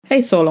Hey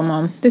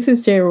Solomon, this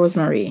is J.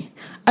 Rosemary.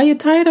 Are you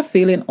tired of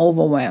feeling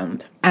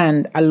overwhelmed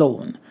and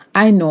alone?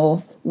 I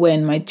know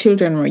when my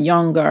children were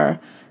younger,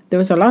 there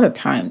was a lot of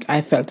times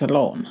I felt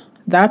alone.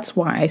 That's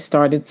why I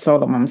started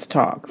Solomon's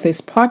Talk,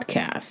 this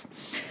podcast.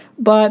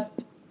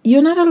 But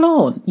you're not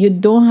alone. You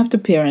don't have to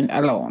parent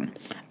alone.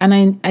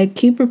 And I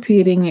keep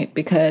repeating it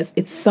because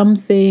it's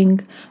something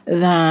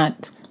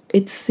that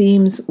it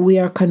seems we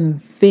are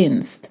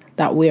convinced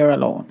that we are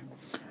alone.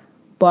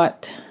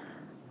 But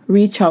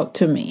reach out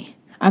to me.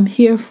 I'm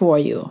here for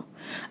you.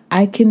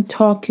 I can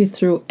talk you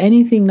through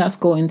anything that's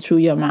going through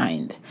your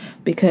mind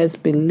because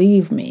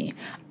believe me,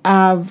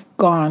 I've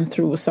gone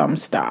through some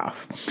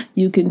stuff.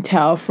 You can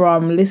tell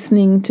from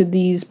listening to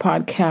these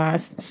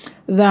podcasts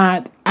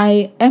that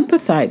I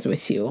empathize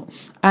with you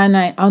and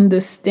I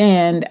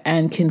understand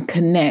and can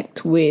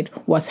connect with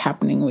what's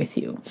happening with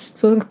you.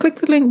 So click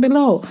the link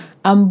below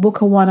and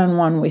book a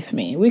one-on-one with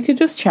me. We could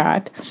just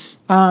chat.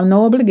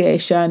 No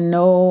obligation,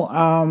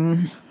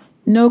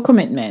 no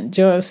commitment,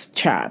 just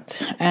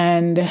chat.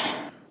 And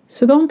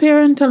so don't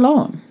parent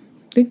alone.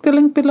 Click the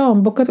link below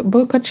and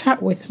book a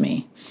chat with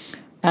me.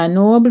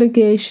 No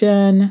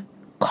obligation,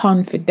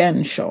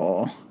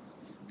 confidential,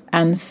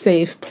 and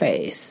safe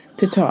place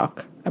to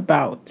talk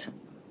about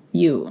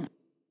you.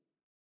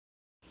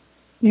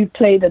 You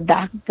play the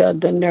doctor,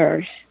 the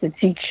nurse, the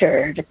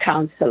teacher, the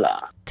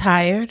counselor.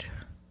 Tired?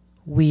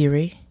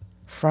 Weary?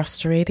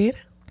 Frustrated?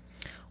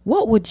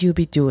 What would you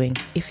be doing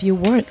if you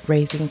weren't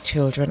raising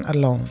children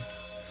alone?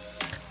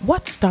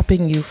 What's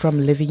stopping you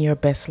from living your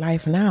best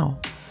life now?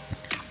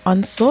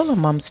 On Solo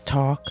Moms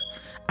Talk,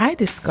 I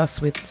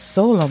discuss with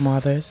solo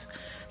mothers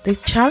the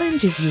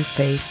challenges you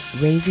face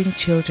raising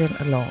children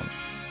alone.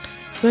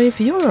 So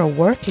if you're a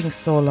working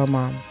solo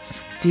mom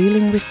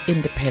dealing with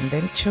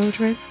independent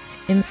children,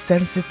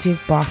 insensitive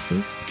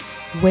bosses,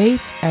 weight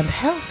and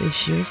health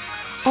issues,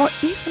 or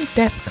even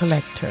debt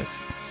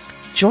collectors,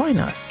 join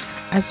us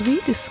as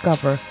we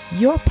discover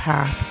your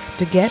path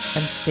to get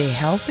and stay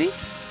healthy,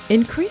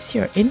 increase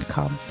your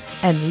income,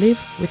 and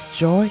live with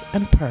joy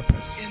and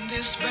purpose. In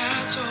this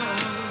battle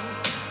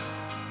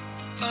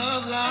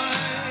of life,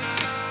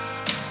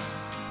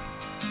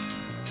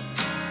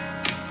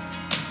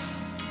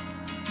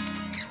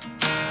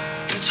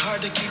 it's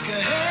hard to keep your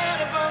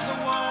head above the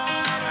water.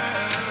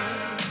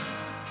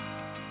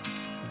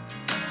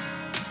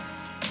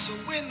 So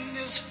win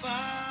this fight.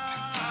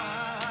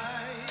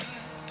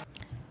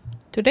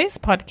 Today's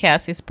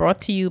podcast is brought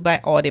to you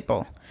by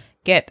Audible.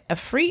 Get a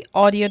free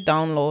audio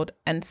download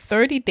and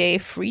 30-day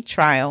free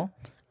trial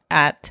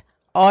at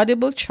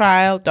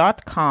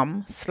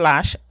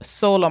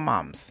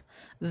audibletrial.com/solomoms.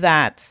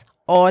 That's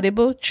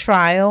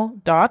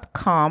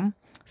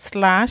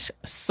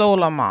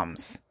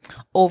audibletrial.com/solomoms.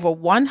 Over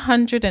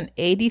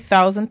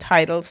 180,000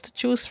 titles to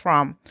choose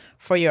from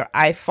for your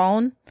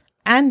iPhone,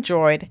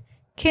 Android,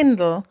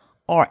 Kindle,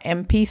 or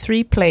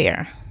MP3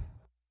 player.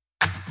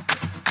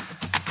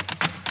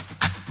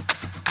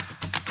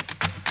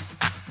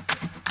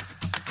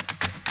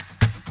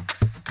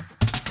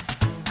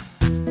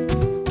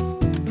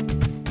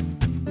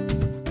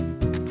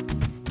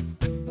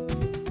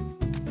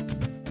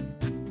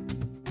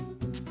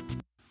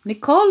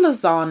 Nicole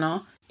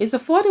Lozano is a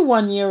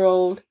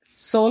 41-year-old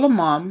solo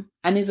mom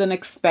and is an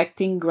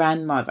expecting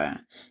grandmother.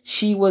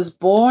 She was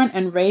born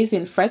and raised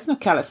in Fresno,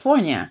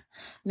 California.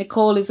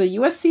 Nicole is a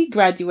USC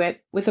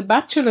graduate with a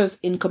bachelor's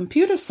in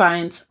computer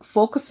science,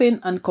 focusing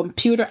on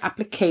computer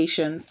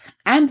applications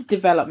and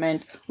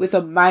development with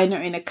a minor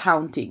in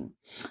accounting.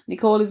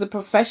 Nicole is a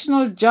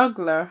professional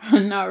juggler,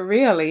 not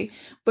really,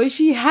 but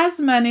she has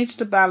managed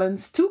to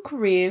balance 2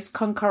 careers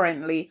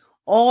concurrently,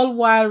 all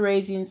while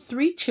raising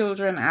 3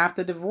 children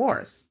after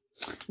divorce.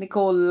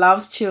 Nicole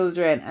loves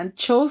children and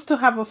chose to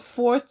have a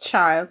 4th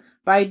child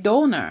by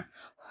donor.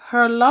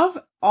 Her love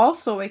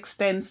also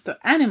extends to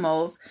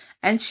animals,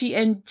 and she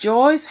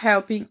enjoys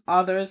helping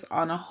others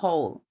on a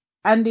whole.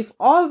 And if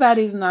all that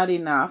is not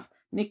enough,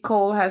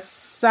 Nicole has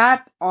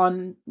sat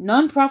on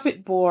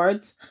nonprofit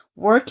boards,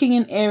 working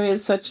in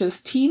areas such as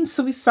teen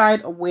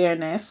suicide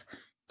awareness,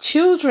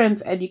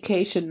 children's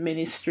education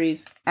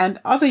ministries, and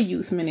other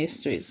youth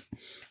ministries.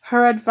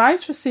 Her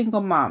advice for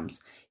single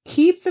moms: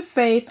 keep the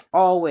faith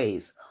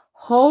always.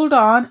 Hold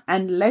on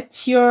and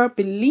let your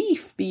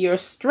belief be your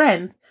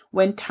strength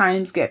when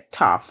times get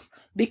tough,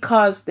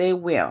 because they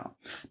will.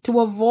 To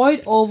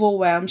avoid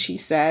overwhelm, she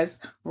says,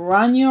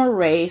 run your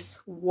race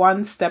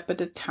one step at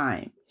a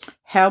time.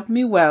 Help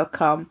me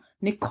welcome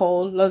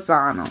Nicole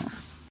Lozano.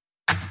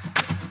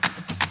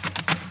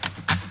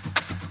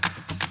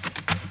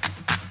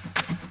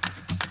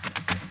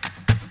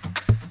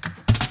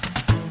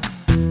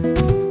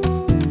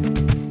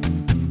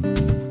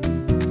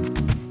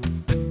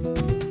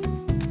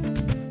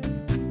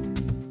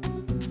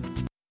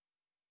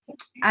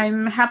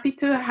 I'm happy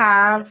to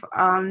have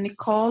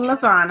Nicole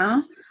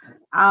Lozano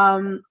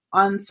on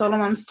Solo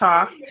Moms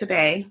Talk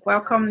today.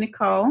 Welcome,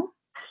 Nicole.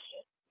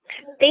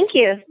 Thank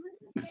you.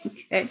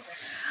 Okay.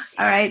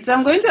 All right. So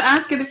I'm going to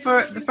ask you the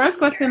first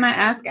question I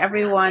ask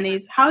everyone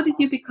is, how did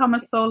you become a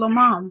solo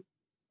mom?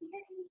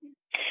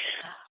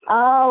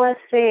 Oh, let's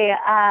see.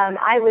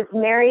 I was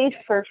married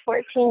for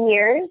 14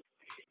 years,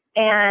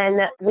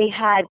 and we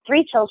had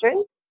 3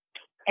 children.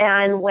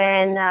 And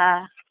when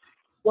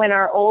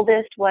our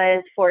oldest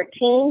was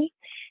 14,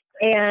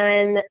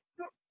 and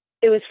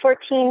it was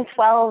 14,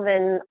 12,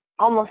 and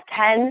almost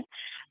 10,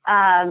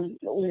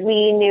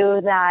 we knew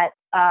that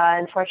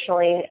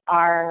unfortunately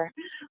our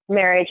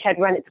marriage had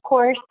run its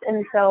course,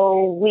 and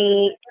so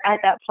we at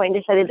that point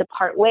decided to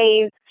part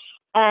ways.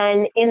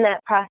 And in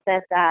that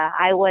process,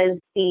 I was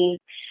the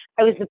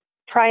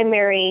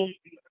primary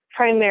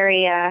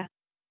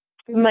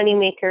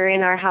moneymaker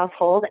in our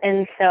household,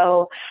 and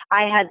so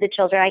I had the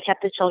children. I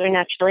kept the children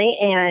actually,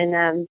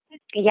 and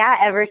yeah,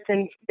 ever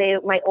since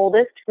my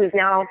oldest, who's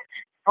now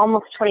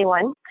almost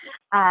 21,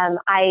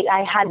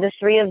 I had the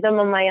 3 of them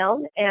on my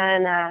own,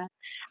 and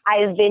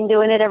I've been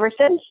doing it ever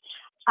since.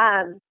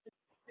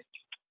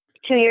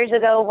 2 years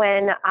ago,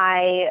 when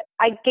I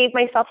gave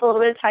myself a little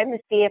bit of time to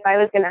see if I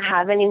was going to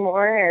have any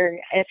more or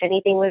if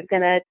anything was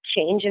going to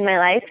change in my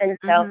life. And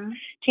so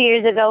 2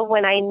 years ago,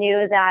 when I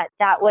knew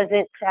that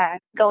wasn't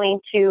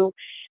going to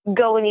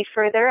go any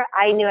further,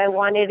 I knew I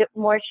wanted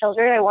more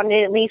children. I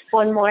wanted at least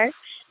one more.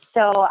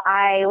 So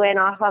I went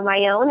off on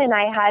my own, and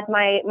I had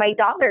my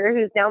daughter,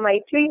 who's now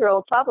my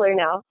 2-year-old toddler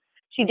now.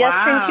 She just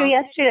turned 2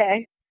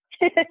 yesterday.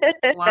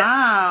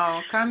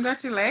 Wow.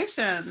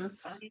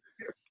 Congratulations.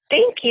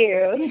 Thank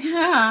you.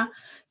 Yeah.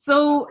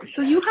 So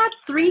you had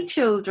 3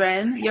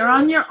 children, you're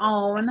on your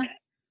own,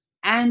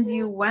 and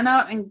you went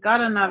out and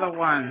got another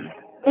one.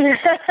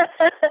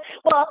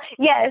 Well,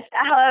 yes.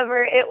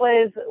 However, it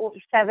was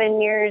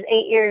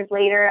 8 years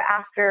later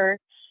after,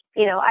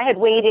 I had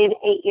waited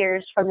 8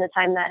 years from the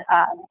time that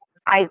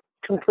I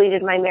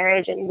completed my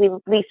marriage, and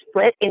we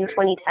split in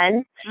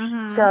 2010.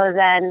 So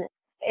then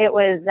it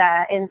was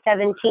in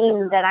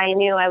 2017 that I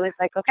knew. I was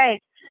like,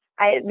 okay,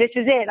 this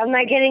is it. I'm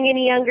not getting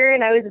any younger,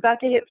 and I was about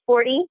to hit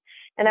 40,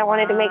 and I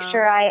wanted to make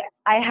sure I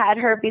had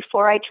her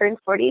before I turned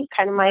 40,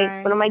 kind of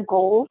one of my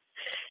goals.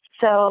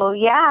 So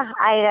yeah,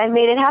 I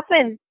made it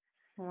happen.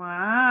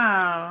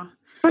 Wow.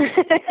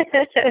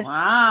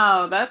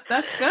 Wow,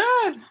 that's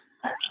good.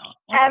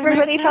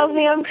 Everybody tells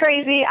me I'm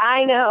crazy.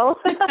 I know.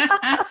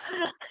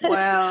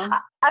 Well,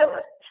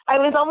 I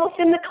was almost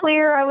in the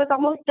clear. I was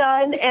almost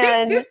done,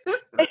 and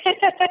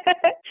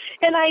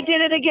and I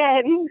did it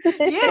again.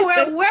 Yeah, where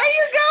are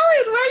you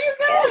going? Where are you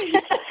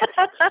going?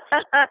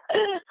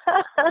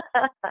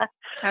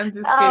 I'm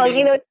just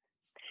kidding.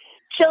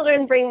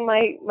 Children bring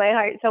my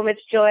heart so much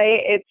joy.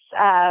 It's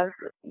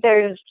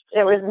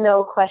there was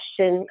no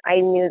question. I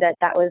knew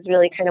that was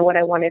really kind of what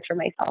I wanted for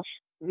myself.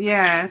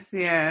 Yes.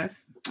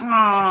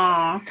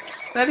 Oh,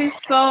 that is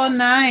so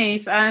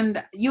nice.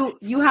 And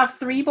you have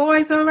 3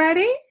 boys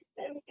already?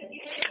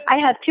 I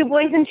have 2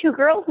 boys and 2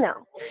 girls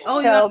now.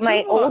 Oh, so you have 2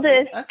 my boys.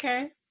 Oldest.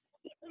 Okay.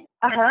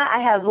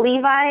 I have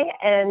Levi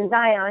and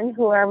Zion,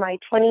 who are my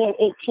 20 and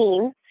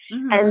 18,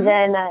 and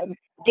then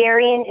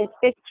Darian is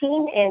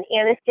 15, and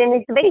Aniston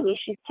is the baby.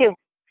 She's 2.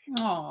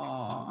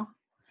 Oh,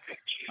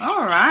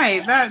 all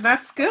right.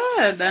 That's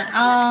good.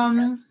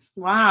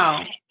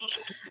 Wow.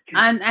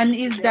 And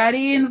is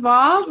Daddy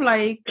involved,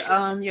 like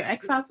your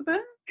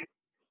ex-husband?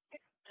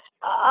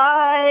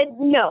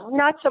 No,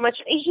 not so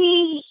much.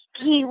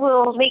 He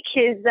will make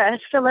his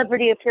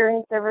celebrity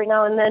appearance every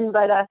now and then,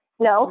 but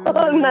no,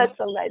 not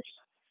so much.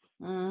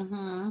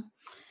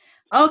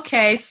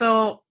 Okay,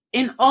 so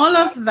in all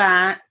of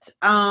that,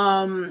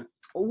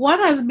 what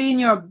has been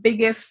your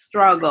biggest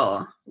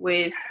struggle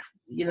with,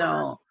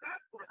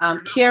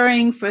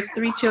 caring for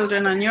 3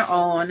 children on your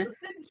own?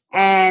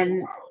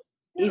 And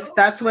if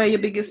that's where your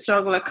biggest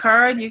struggle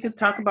occurred, you could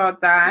talk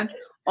about that.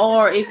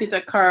 Or if it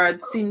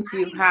occurred since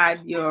you've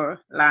had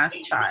your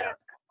last child.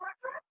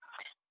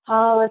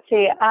 Oh, let's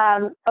see.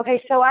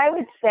 Okay, so I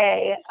would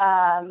say,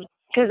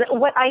 because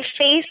what I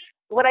face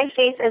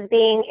as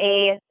being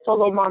a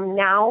solo mom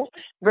now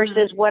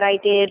versus what I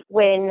did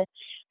when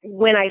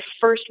I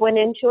first went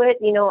into it,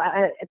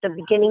 at the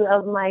beginning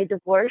of my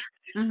divorce,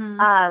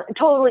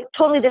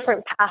 totally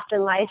different path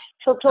in life,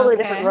 totally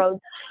different roads.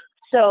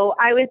 So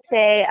I would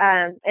say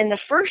in the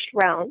first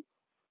round,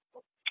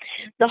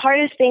 the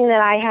hardest thing that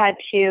I had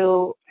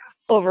to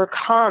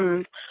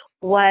overcome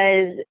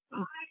was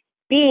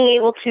being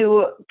able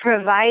to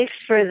provide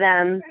for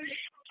them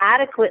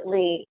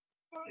adequately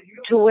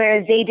to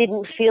where they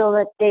didn't feel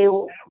that they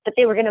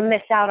were going to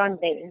miss out on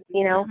things.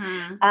 When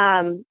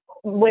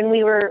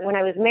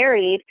I was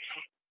married,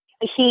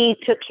 he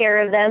took care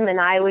of them,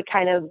 and I would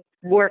kind of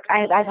work.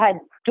 I've had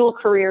dual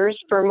careers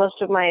for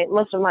most of my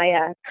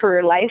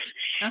career life,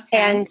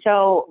 and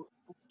so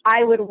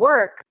I would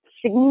work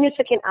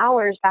significant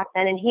hours back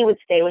then, and he would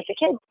stay with the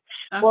kids.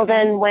 Well,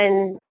 then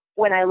when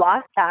I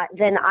lost that,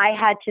 then I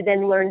had to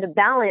then learn to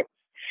balance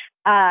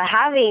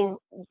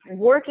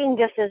working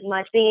just as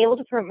much, being able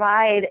to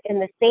provide in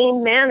the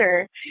same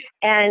manner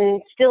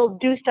and still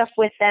do stuff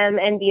with them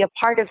and be a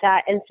part of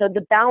that. And so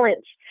the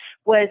balance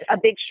was a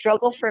big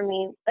struggle for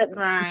me.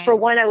 For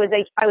one, I was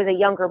a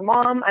younger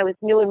mom. I was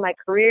new in my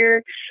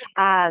career.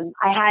 I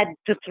had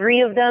the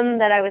 3 of them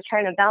that I was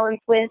trying to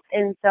balance with.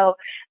 And so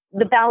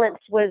the balance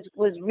was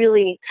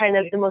really kind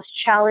of the most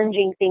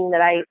challenging thing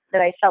that I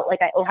felt like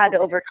I had to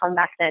overcome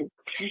back then.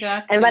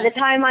 Gotcha. And by the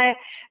time I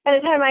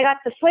got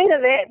the swing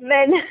of it,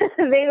 then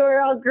they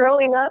were all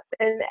growing up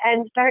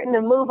and starting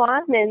to move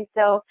on. And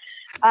so,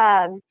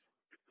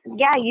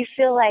 yeah, you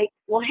feel like,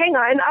 well, hang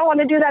on, I want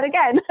to do that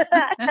again.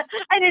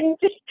 I didn't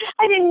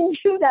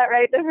do that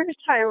right the first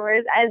time, or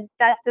as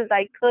best as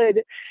I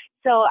could.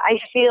 So I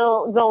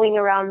feel going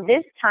around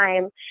this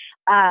time,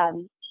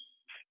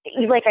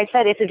 like I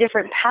said, it's a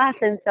different path.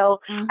 And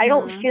so I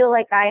don't feel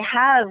like I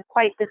have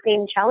quite the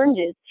same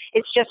challenges.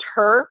 It's just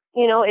her,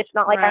 it's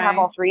not like I have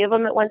all three of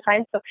them at one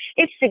time. So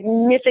it's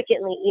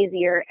significantly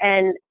easier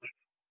and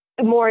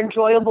more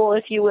enjoyable,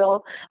 if you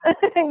will,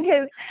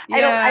 because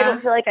I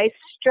don't feel like I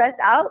stress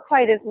out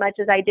quite as much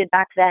as I did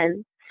back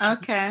then.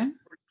 Okay.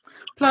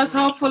 Plus,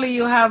 hopefully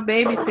you have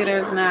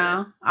babysitters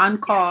now on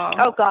call.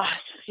 Oh, gosh.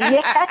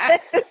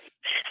 Yes.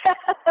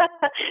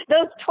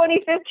 Those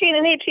 20, 15,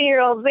 and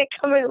 18-year-olds, they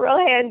come in real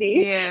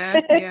handy.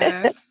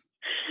 Yeah.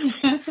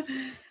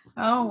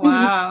 Oh,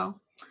 wow.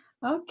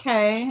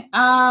 Okay.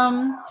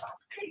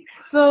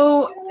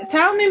 So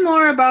tell me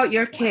more about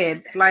your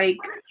kids, like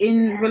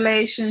in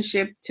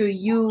relationship to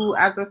you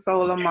as a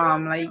solo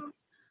mom. Like,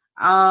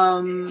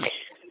 I'll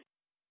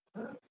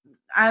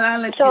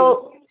let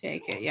you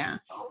take it. Yeah.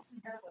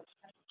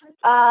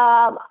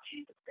 I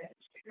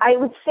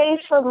would say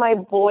for my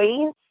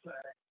boys,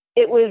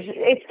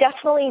 it's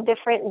definitely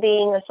different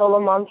being a solo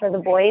mom for the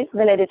boys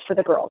than it is for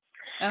the girls.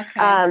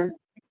 Okay.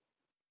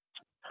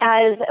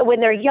 As when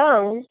they're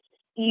young,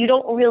 you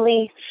don't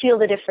really feel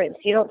the difference.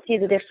 You don't see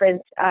the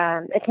difference.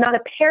 It's not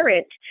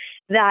apparent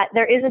that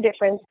there is a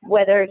difference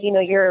whether,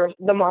 you're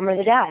the mom or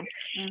the dad.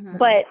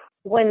 But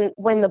when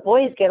the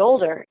boys get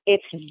older,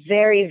 it's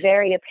very,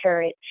 very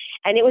apparent.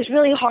 And it was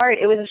really hard.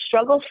 It was a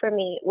struggle for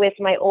me with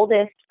my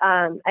oldest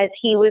as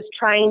he was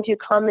trying to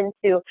come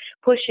into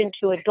push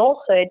into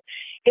adulthood.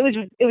 It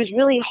was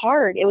really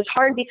hard. It was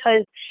hard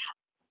because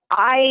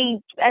I,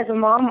 as a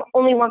mom,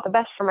 only want the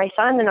best for my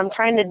son, and I'm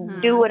trying to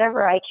do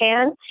whatever I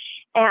can.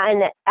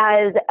 And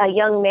as a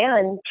young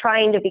man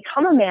trying to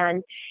become a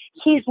man,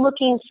 he's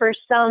looking for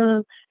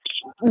some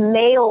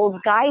male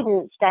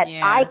guidance that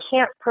I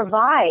can't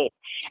provide.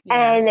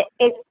 And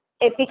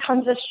it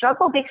becomes a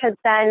struggle because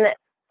then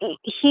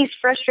he's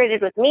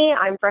frustrated with me,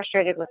 I'm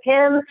frustrated with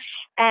him,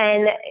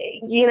 and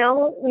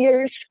you're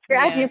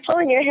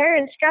pulling your hair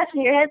and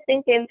scratching your head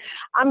thinking,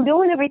 I'm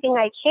doing everything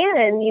I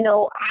can,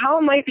 how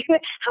am I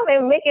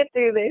gonna make it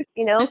through this,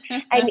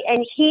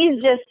 and he's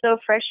just so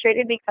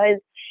frustrated because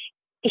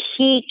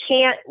he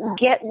can't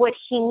get what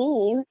he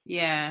needs.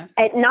 Yes.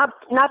 And not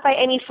by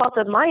any fault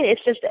of mine.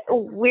 It's just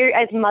we're,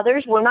 as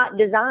mothers, we're not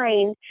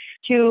designed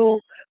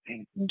to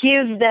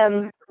give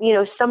them,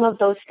 some of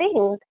those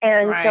things.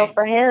 And so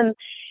for him,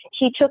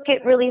 he took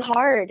it really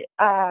hard.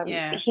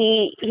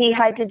 He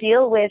had to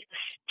deal with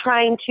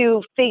trying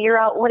to figure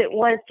out what it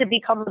was to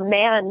become a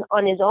man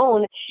on his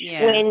own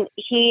when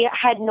he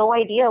had no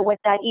idea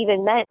what that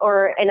even meant,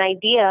 or an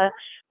idea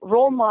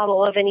role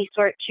model of any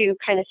sort to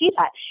kind of see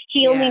that.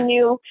 He only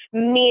knew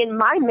me and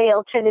my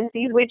male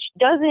tendencies, which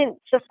doesn't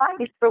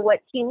suffice for what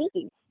he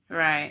needs.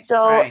 Right.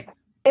 So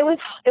it was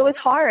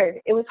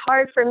hard. It was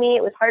hard for me.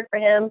 It was hard for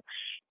him.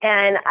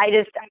 And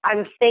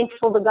I'm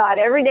thankful to God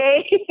every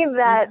day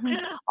that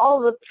all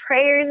the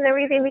prayers and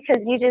everything,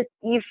 because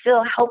you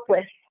feel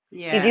helpless.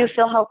 You do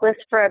feel helpless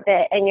for a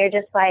bit, and you're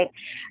just like,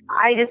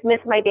 I just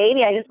miss my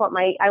baby. I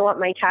want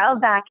my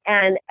child back.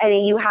 And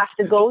you have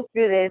to go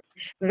through this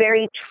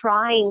very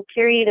trying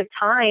period of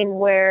time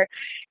where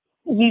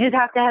you just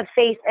have to have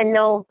faith and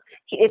know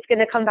it's going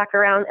to come back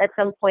around at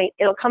some point.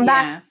 It'll come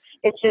back.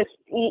 It's just,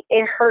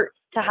 it hurts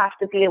to have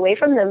to be away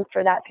from them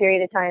for that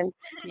period of time.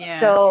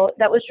 So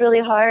that was really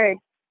hard.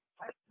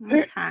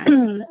 Okay.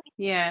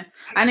 Yeah.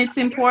 And it's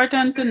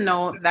important to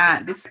note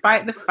that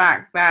despite the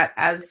fact that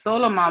as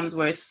solo moms,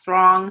 we're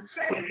strong,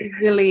 we're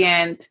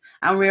resilient,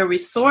 and we're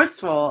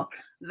resourceful,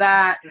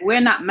 that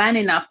we're not man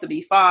enough to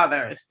be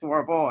fathers to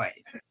our boys.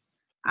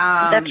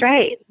 That's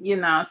right.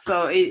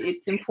 So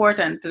it's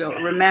important to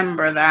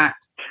remember that,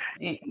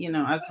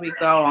 as we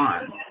go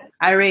on.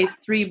 I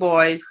raised 3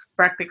 boys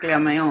practically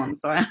on my own,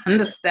 so I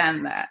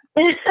understand that.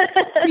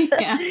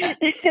 Yeah.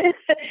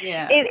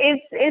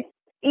 It's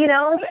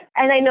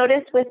and I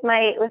noticed with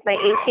my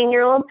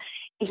 18-year-old,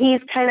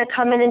 he's kind of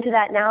coming into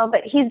that now,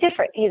 but he's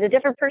different. He's a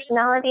different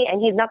personality,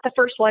 and he's not the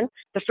first one.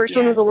 The first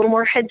one was a little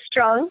more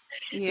headstrong.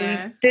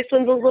 This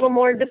one's a little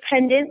more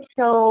dependent,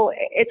 so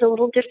it's a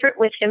little different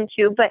with him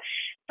too. But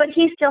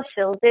he still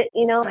feels it,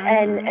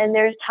 and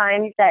there's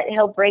times that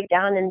he'll break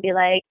down and be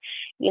like,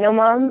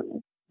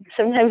 Mom,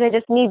 sometimes I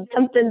just need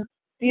something,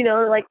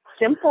 like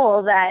simple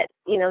advice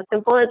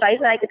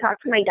that I could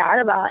talk to my dad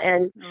about,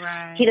 and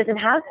he doesn't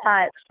have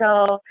that.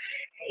 So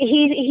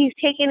he's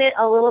taking it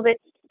a little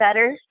bit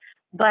better,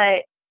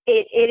 but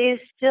it is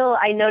still,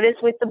 I notice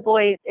with the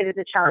boys, it is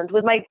a challenge.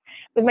 With my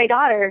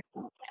daughter,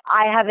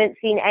 I haven't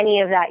seen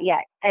any of that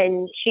yet.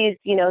 And she's,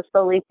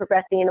 slowly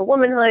progressing into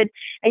womanhood,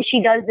 and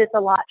she does this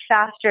a lot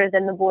faster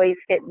than the boys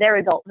hit their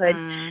adulthood.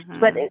 Mm-hmm.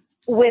 But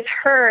with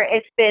her,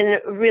 it's been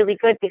really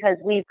good because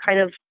we've kind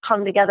of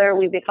come together,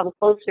 we've become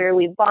closer,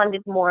 we've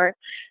bonded more.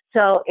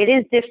 So it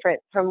is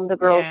different from the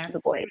girls to the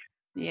boys.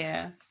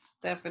 Yes,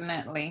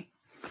 definitely.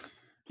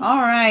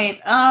 All right.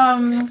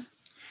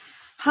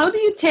 How do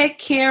you take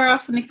care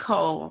of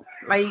Nicole?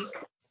 Like,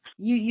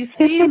 you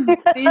seem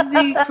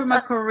busy from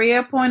a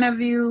career point of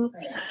view.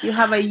 You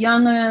have a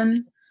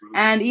young'un,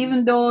 and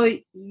even though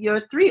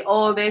your three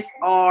oldest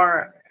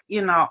are,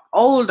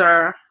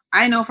 older,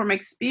 I know from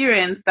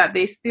experience that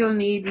they still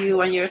need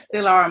you, and you're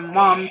still our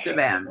mom to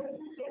them.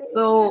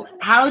 So,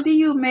 how do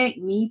you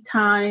make me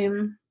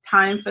time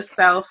for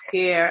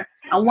self-care,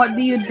 and what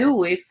do you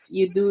do if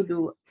you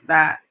do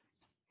that?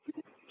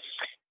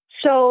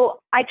 So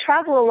I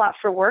travel a lot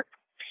for work.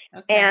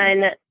 Okay.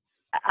 And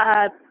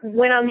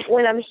when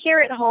I'm here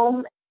at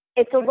home,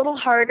 it's a little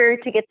harder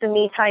to get the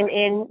me time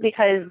in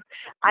because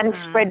I'm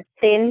spread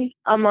thin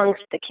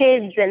amongst the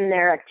kids and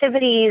their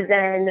activities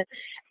and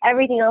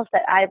everything else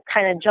that I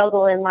kind of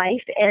juggle in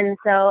life. And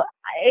so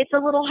it's a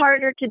little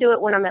harder to do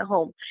it when I'm at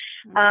home.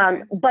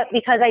 Okay. But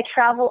because I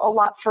travel a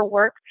lot for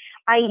work,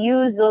 I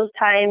use those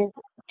times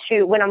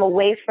to when I'm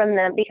away from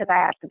them, because I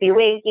have to be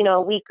away,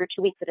 a week or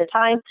 2 weeks at a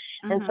time.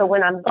 And so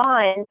when I'm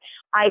gone,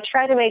 I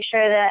try to make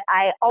sure that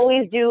I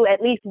always do at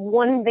least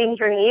one thing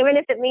for me, even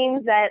if it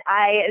means that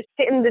I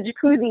sit in the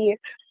jacuzzi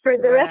for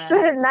the rest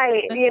of the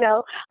night.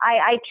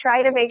 I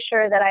try to make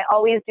sure that I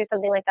always do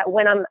something like that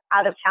when I'm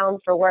out of town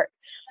for work.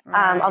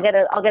 I'll get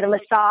a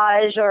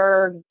massage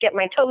or get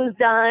my toes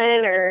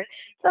done or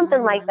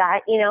something like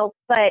that,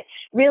 but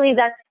really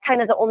that's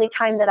kind of the only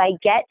time that I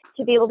get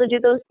to be able to do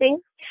those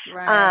things.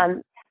 Right.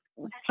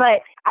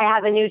 But I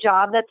have a new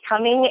job that's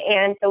coming,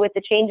 and so with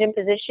the change in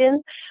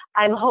position,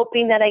 I'm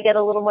hoping that I get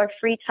a little more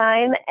free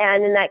time.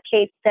 And in that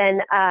case,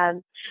 then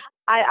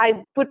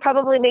I would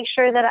probably make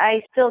sure that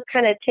I still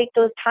kind of take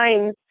those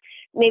times,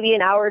 maybe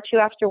an hour or two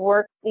after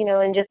work,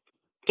 and just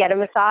get a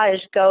massage,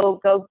 go,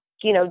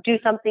 do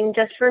something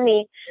just for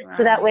me. Right.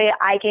 So that way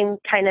I can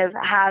kind of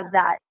have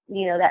that,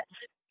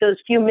 those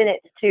few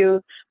minutes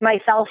to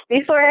myself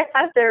before I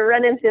have to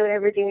run into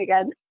everything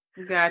again.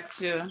 Got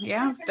you.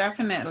 Yeah,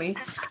 definitely.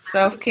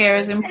 Self-care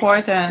is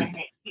important.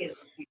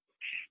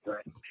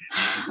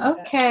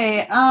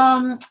 Okay.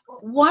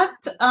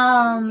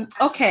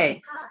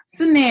 Okay.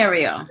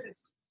 Scenario.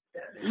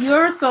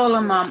 You're a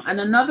solo mom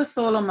and another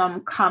solo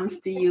mom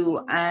comes to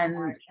you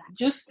and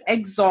just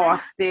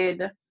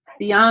exhausted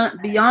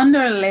beyond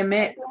their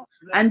limit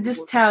and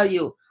just tell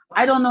you,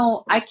 I don't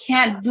know, I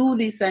can't do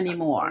this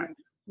anymore.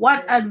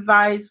 What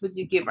advice would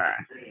you give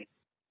her?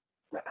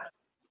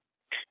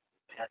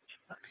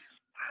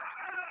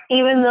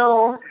 Even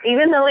though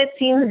it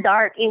seems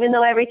dark, even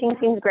though everything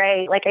seems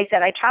gray, like I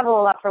said, I travel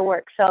a lot for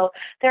work. So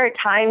there are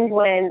times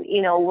when,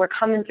 we're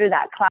coming through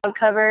that cloud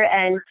cover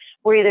and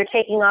we're either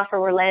taking off or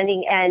we're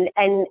landing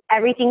and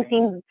everything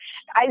seems,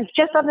 I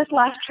just on this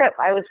last trip,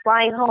 I was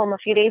flying home a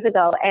few days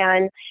ago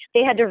and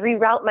they had to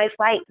reroute my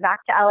flight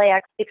back to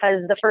LAX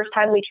because the first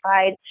time we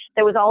tried,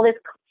 there was all this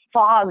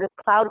fog,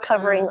 cloud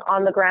covering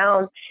on the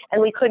ground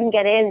and we couldn't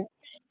get in.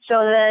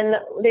 So then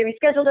they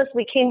rescheduled us.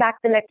 We came back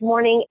the next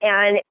morning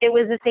and it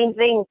was the same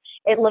thing.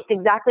 It looked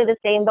exactly the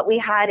same, but we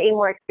had a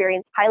more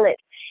experienced pilot.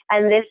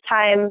 And this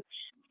time,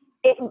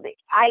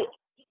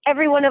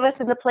 every one of us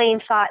in the plane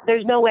thought,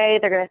 there's no way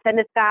they're going to send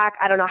us back.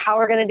 I don't know how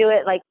we're going to do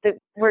it.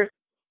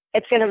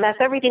 It's going to mess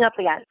everything up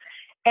again.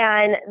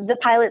 And the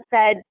pilot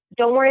said,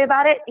 don't worry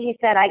about it. He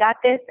said, I got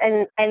this.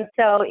 And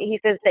so he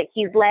says that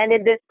he's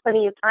landed this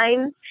plenty of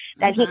times,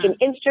 that he can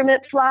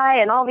instrument fly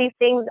and all these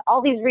things, all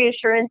these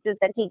reassurances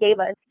that he gave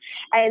us.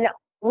 And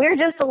we're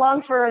just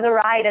along for the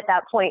ride at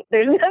that point.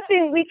 There's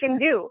nothing we can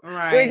do.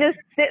 Right. We're just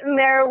sitting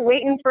there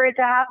waiting for it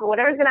to happen.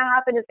 Whatever's going to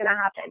happen is going to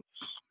happen.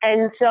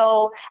 And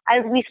so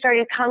as we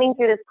started coming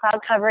through this cloud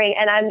covering,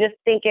 and I'm just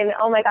thinking,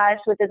 oh my gosh,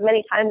 with as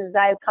many times as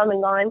I've come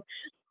and gone,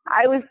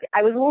 I was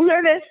a little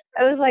nervous.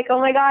 I was like, oh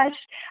my gosh,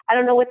 I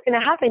don't know what's going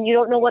to happen. You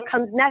don't know what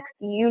comes next.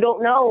 You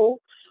don't know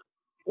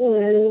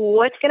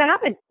what's going to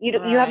happen.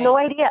 You have no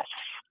idea.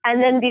 And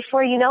then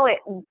before you know it,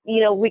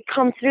 we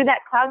come through that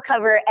cloud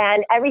cover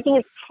and everything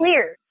is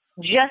clear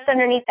just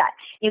underneath that.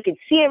 You can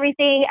see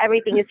everything.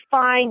 Everything is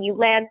fine. You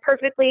land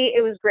perfectly.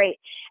 It was great.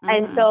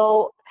 And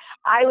so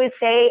I would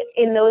say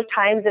in those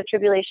times of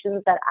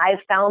tribulations that I've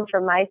found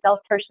for myself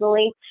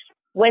personally,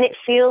 when it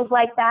feels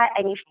like that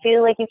and you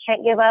feel like you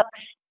can't give up,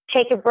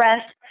 take a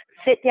breath,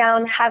 sit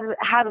down,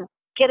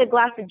 get a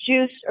glass of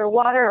juice or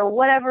water or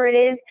whatever it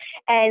is,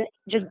 and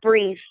just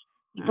breathe.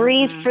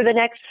 Breathe for the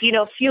next,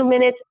 few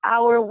minutes,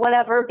 hour,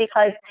 whatever,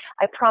 because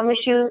I promise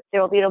you there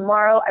will be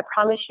tomorrow. I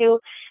promise you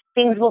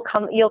things will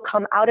come, you'll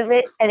come out of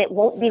it and it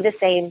won't be the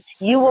same.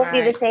 You won't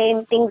be the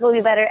same. Things will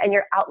be better and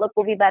your outlook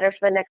will be better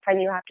for the next time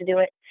you have to do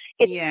it.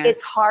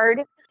 It's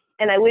hard.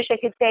 And I wish I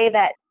could say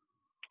that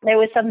there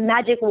was some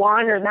magic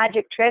wand or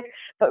magic trick,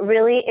 but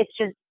really it's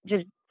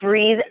just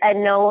breathe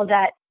and know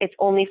that it's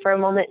only for a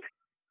moment.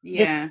 Just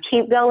Yes.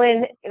 keep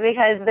going,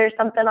 because there's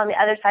something on the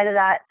other side of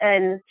that,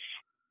 and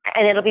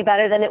it'll be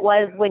better than it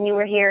was when you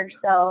were here.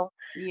 So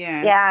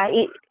Yes. yeah,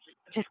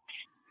 just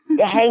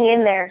hang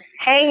in there.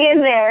 Hang in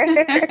there.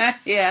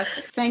 Yes.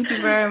 Thank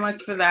you very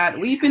much for that.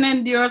 Weeping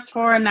endures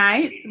for a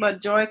night, but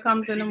joy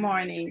comes in the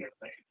morning.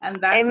 And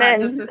that's not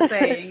just Amen. a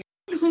saying.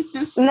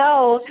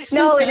 No,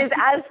 it is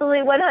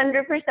absolutely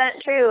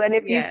 100% true. And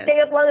if you Yes. stay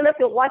up long enough,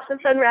 you'll watch the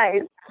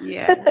sunrise.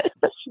 Yes.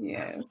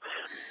 Yes.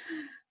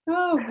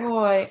 Oh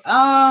boy.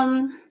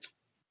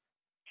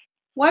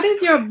 What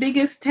is your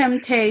biggest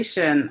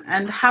temptation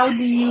and how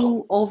do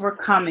you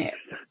overcome it?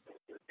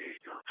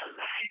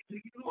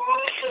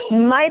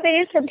 My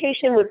biggest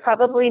temptation would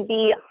probably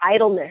be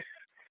idleness,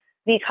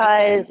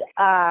 because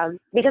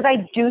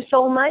I do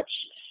so much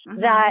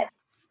that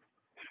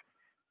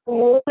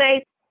when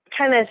I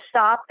kind of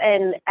stop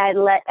and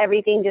let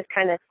everything just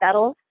kind of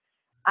settle,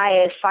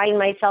 I find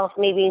myself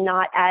maybe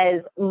not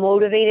as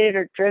motivated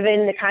or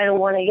driven to kind of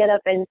want to get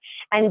up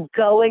and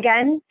go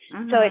again.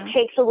 So it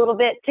takes a little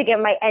bit to get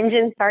my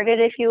engine started,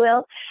 if you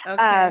will.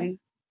 Okay.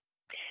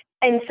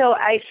 And so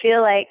I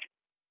feel like,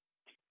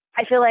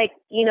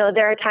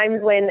 there are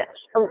times when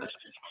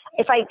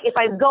if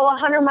I go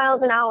 100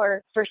 miles an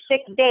hour for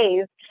 6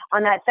 days,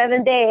 on that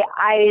 7th day,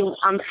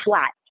 I'm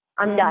flat.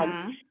 I'm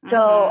done.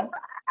 So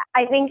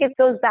I think it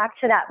goes back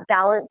to that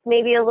balance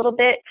maybe a little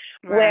bit,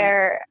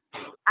 where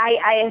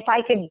if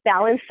I could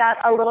balance that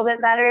a little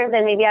bit better,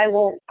 then maybe I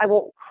won't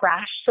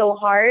crash so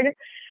hard.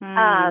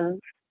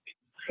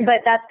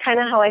 But that's kind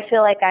of how I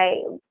feel like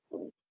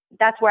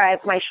that's where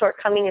my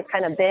shortcoming has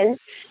kind of been.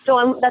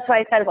 So that's why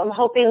I said I'm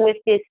hoping with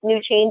this new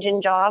change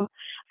in job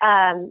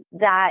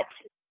that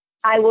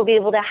I will be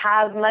able to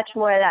have much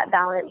more of that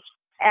balance.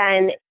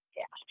 And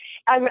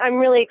I'm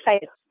really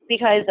excited,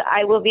 because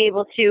I will be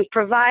able to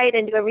provide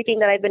and do everything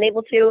that I've been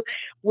able to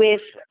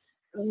with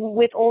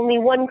only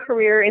one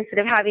career, instead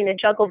of having to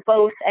juggle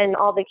both and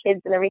all the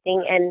kids and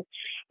everything. And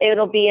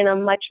it'll be in a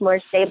much more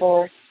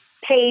stable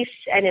pace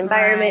and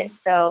environment.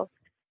 So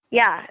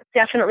yeah,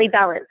 definitely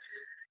balance.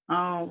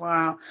 Oh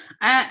wow!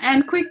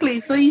 And quickly,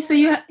 so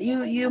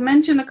you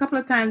mentioned a couple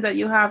of times that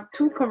you have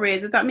 2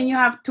 careers. Does that mean you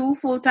have 2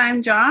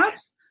 full-time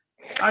jobs,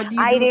 or do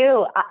you I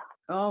do.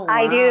 Oh wow!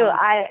 I do.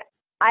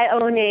 I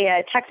own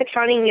a tax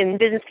accounting and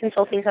business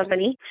consulting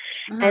company,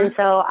 and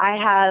so I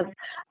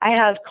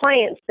have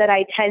clients that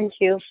I tend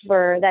to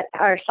that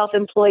are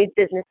self-employed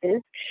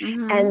businesses,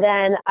 and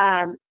then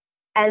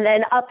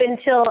up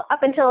until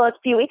a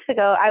few weeks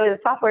ago, I was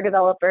a software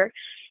developer,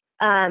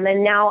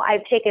 and now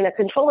I've taken a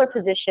controller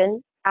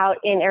position out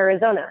in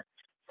Arizona.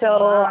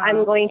 So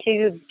I'm going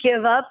to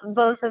give up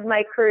both of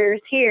my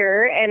careers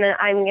here, and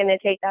I'm going to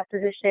take that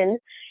position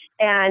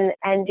and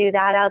do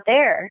that out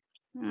there.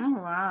 Oh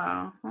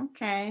wow!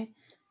 Okay,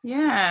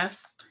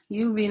 yes.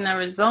 You be in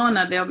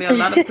Arizona, there'll be a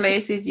lot of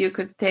places you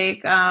could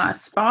take a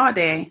spa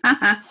day.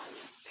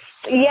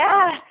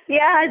 Yeah,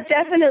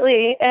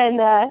 definitely, and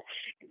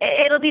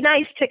it'll be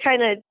nice to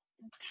kind of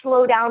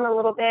slow down a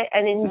little bit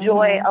and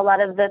enjoy a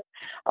lot of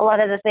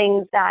the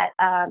things that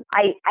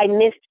I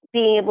missed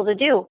being able to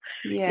do.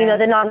 Yes. You know,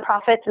 the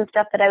nonprofits and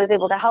stuff that I was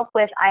able to help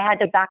with, I had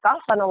to back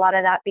off on a lot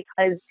of that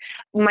because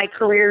my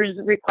careers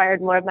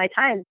required more of my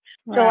time.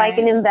 So I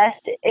can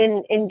invest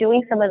in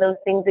doing some of those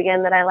things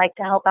again that I like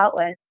to help out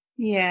with.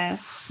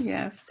 Yes,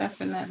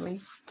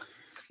 definitely.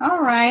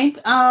 All right.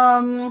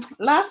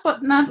 Last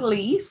but not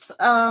least,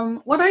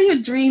 what are your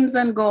dreams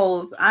and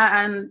goals?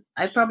 I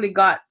probably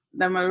got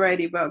them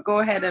already, but go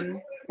ahead and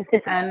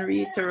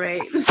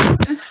reiterate.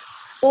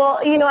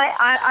 Well, you know,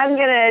 I'm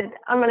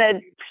gonna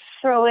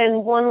throw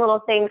in one little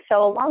thing.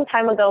 So a long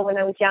time ago, when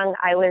I was young,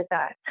 I was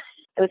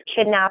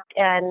kidnapped,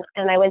 and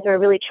I went through a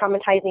really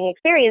traumatizing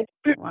experience.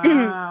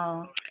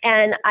 Wow.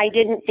 And I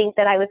didn't think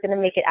that I was going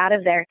to make it out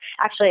of there.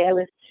 Actually, I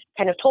was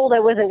kind of told I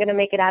wasn't going to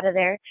make it out of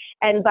there.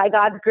 And by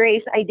God's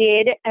grace, I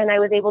did. And I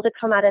was able to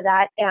come out of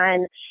that,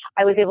 and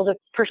I was able to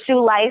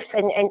pursue life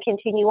and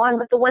continue on.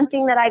 But the one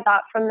thing that I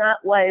got from that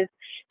was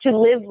to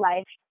live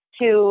life,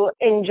 to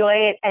enjoy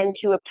it, and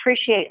to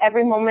appreciate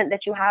every moment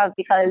that you have,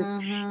 because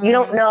you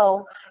don't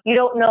know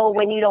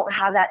when you don't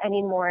have that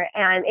anymore.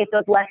 And it's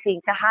a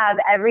blessing to have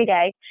every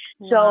day.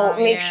 So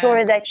make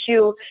sure that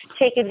you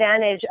take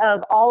advantage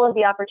of all of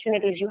the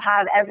opportunities you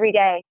have every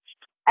day,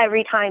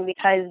 every time,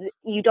 because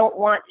you don't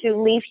want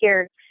to leave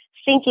here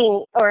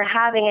thinking or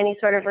having any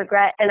sort of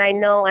regret. And I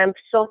know I'm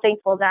so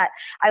thankful that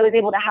I was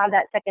able to have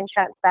that second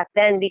chance back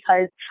then,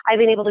 because I've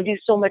been able to do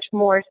so much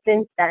more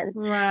since then.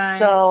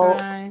 Wow.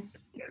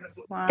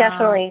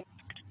 Definitely.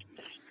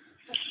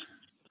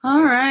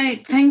 All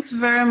right. Thanks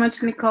very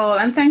much, Nicole.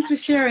 And thanks for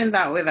sharing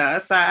that with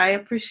us. I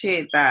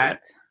appreciate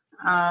that.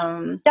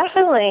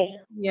 Definitely.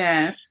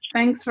 Yes.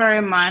 Thanks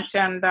very much.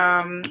 And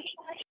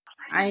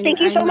thank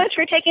you so much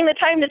for taking the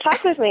time to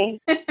talk with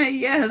me.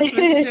 Yes, for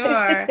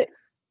sure.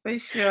 For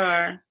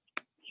sure.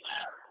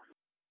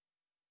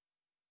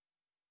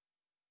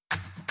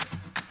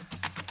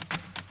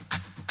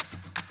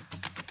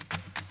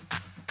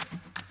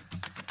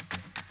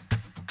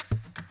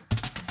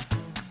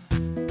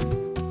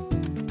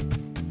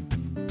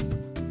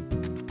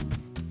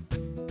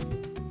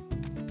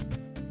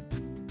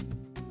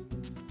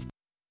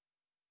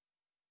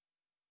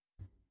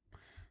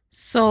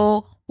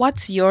 So,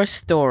 what's your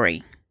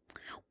story?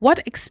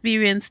 What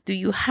experience do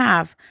you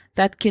have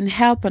that can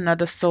help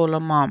another solo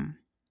mom?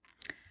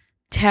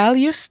 Tell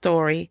your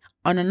story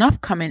on an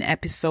upcoming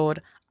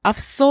episode of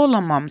Solo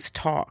Moms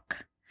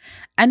Talk.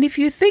 And if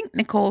you think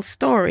Nicole's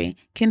story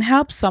can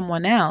help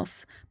someone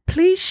else,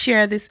 please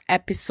share this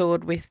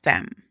episode with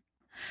them.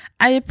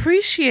 I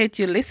appreciate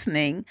you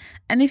listening,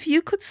 and if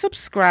you could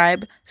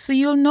subscribe so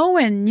you'll know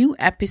when new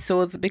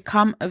episodes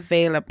become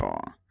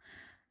available.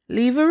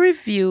 Leave a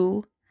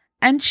review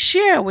and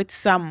share with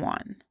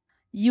someone.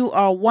 You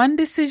are one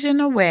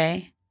decision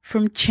away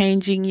from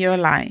changing your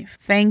life.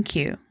 Thank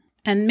you.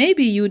 And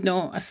maybe you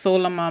know a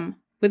solo mom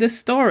with a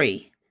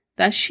story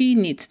that she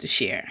needs to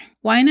share.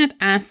 Why not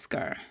ask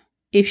her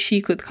if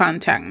she could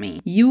contact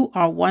me? You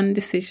are one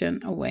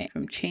decision away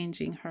from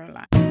changing her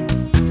life.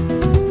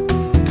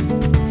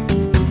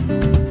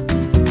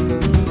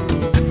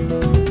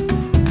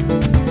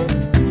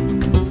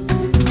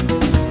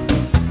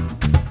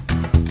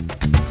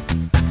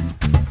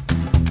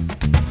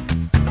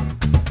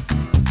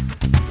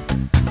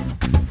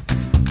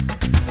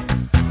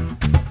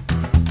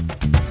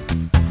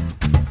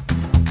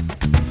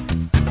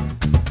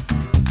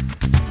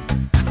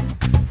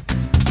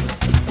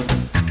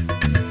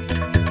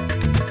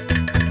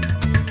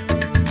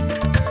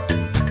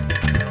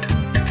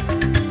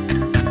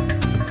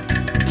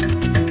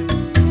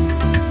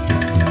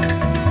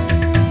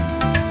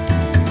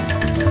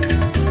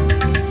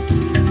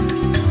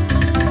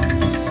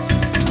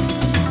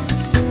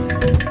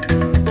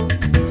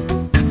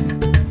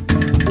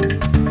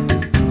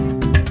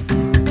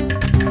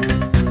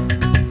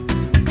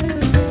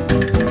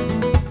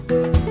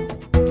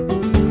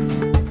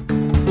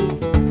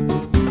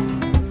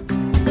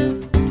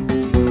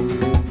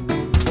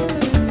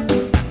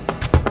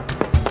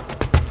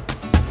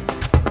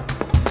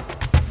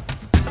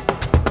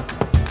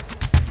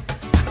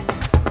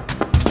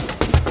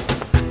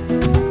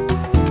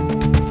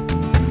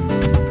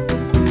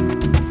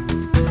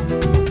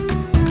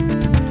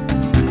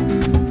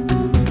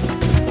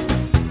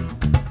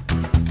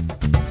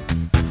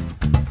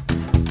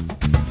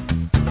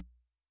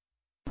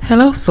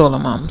 Hello, solo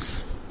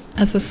moms.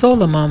 As a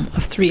solo mom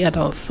of 3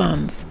 adult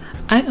sons,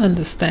 I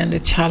understand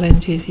the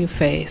challenges you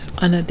face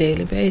on a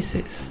daily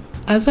basis.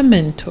 As a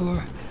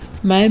mentor,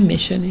 my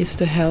mission is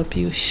to help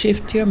you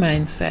shift your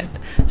mindset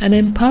and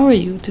empower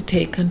you to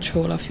take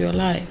control of your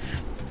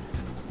life,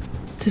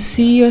 to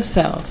see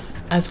yourself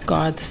as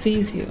God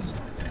sees you.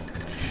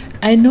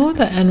 I know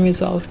that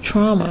unresolved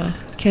trauma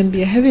can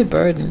be a heavy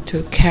burden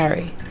to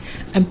carry,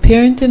 and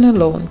parenting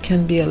alone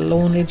can be a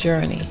lonely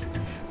journey.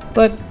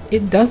 But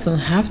it doesn't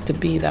have to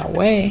be that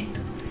way.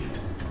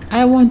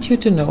 I want you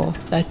to know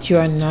that you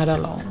are not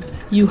alone.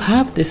 You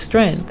have the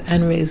strength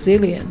and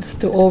resilience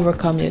to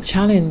overcome your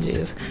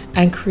challenges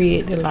and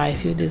create the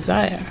life you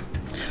desire.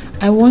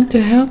 I want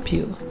to help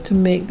you to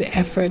make the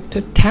effort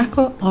to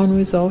tackle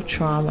unresolved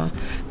trauma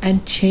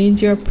and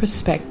change your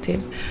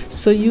perspective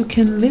so you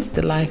can live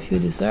the life you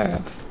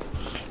deserve.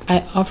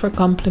 I offer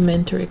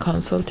complimentary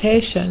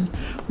consultation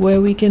where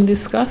we can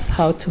discuss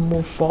how to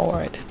move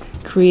forward,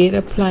 create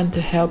a plan to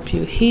help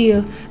you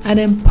heal and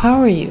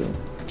empower you.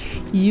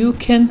 You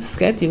can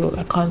schedule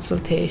a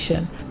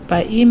consultation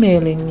by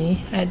emailing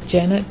me at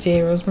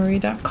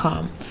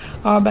jen@jrosemary.com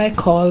or by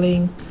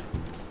calling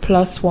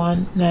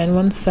 +1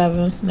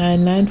 917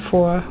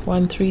 994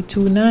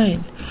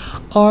 1329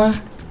 or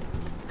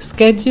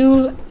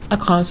schedule a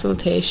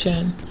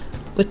consultation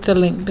with the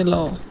link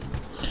below.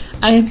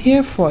 I am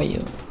here for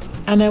you,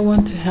 and I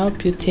want to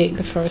help you take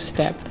the first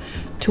step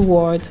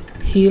towards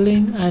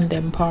healing and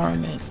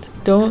empowerment.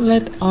 Don't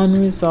let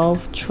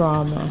unresolved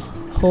trauma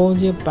hold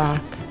you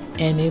back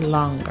any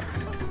longer.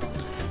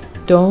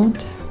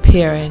 Don't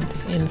parent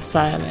in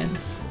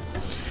silence.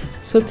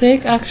 So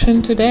take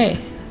action today,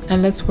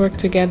 and let's work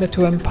together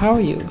to empower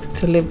you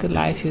to live the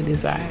life you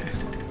desire.